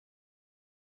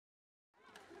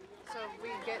So we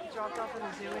get dropped off in the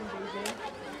zoo in Beijing.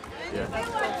 Yeah. That's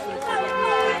close to the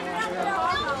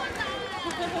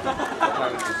What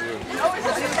time is the zoo? Oh, it's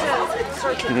a zoo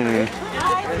to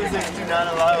Physics do not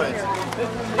allow it.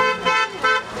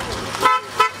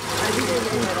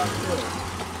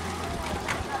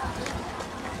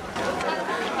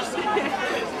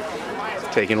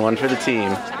 Taking one for the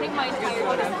team.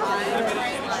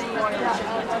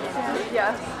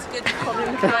 Yes. It's good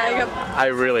holding the flag up. I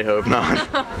really hope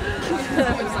not.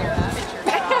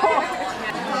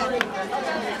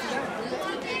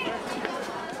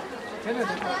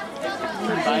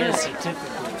 Buy a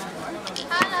certificate.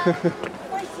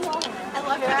 I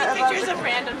love taking pictures of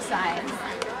random signs.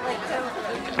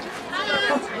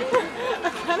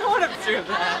 I don't want to observe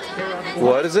that.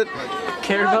 What is it?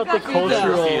 Care about the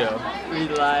cultural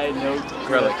rely no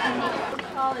Relic.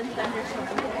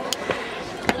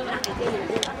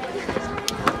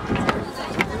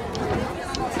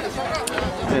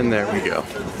 And there we go.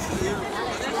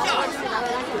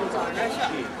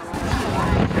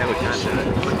 Yeah, we can't do it.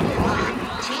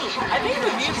 I think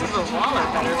the views of the wall are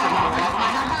better from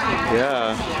here.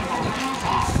 Yeah.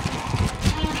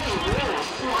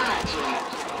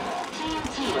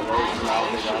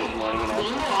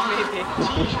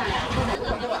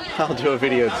 I'll do a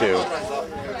video too.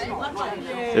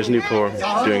 There's Newport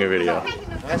doing a video.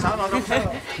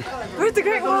 Where's the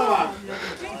Great Wall?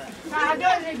 How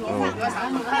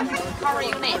are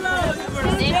you named?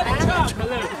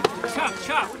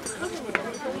 Chop.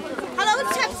 Hello,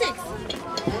 it's Chopsticks.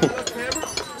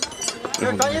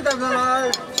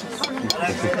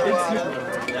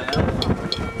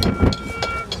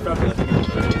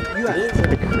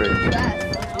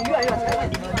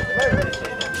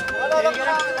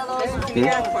 You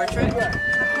got a portrait?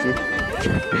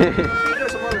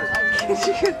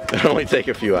 It'll only take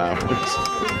a few hours. Is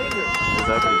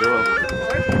that the girl?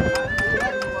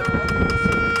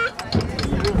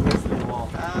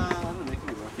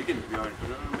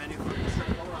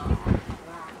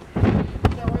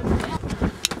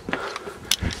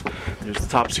 There's the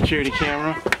top security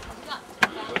camera.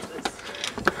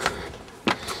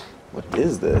 What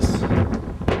is this?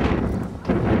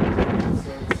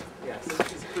 Yes,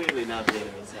 it's clearly not the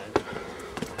enemy side.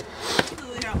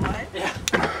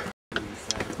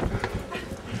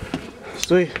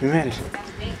 Sweet, we made it.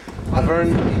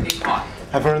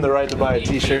 I've earned the right to buy a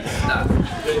t-shirt.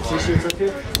 T-shirts up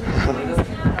here?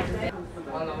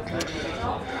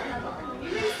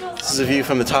 This is a view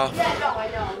from the top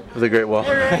of the Great Wall.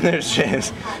 And there's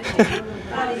James.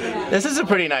 This is a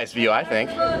pretty nice view, I think.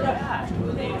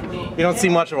 You don't see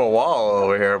much of a wall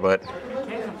over here, but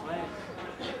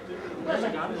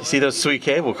you see those sweet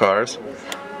cable cars.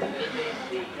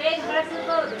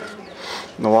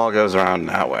 And the wall goes around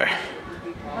that way.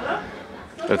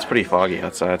 But it's pretty foggy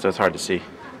outside, so it's hard to see.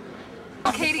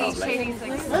 Katie's like,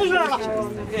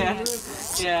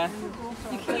 yeah.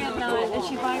 You can't not, and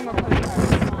she's buying more credit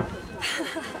cards.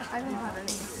 I don't have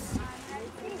any.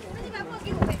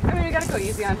 I mean, we gotta go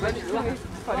easy on budget.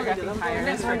 Photographing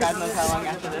tires for God knows how long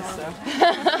after this, so.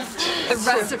 The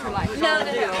rest of her life. No.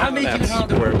 How many do you That's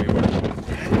know? where we were.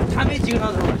 How many do you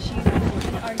know?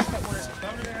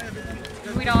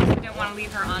 We don't want to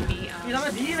leave her on the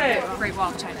Great Wall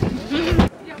of China.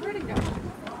 Yeah, where'd it go?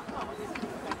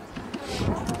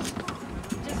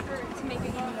 Just to make it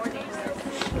even more dangerous.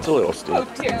 It's a little steep. Oh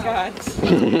dear God.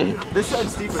 This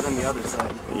side's steeper than the other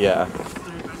side. Yeah. I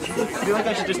feel like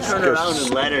I should just turn around and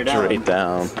let her down. Straight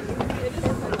down.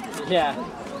 Yeah.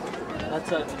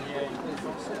 That's a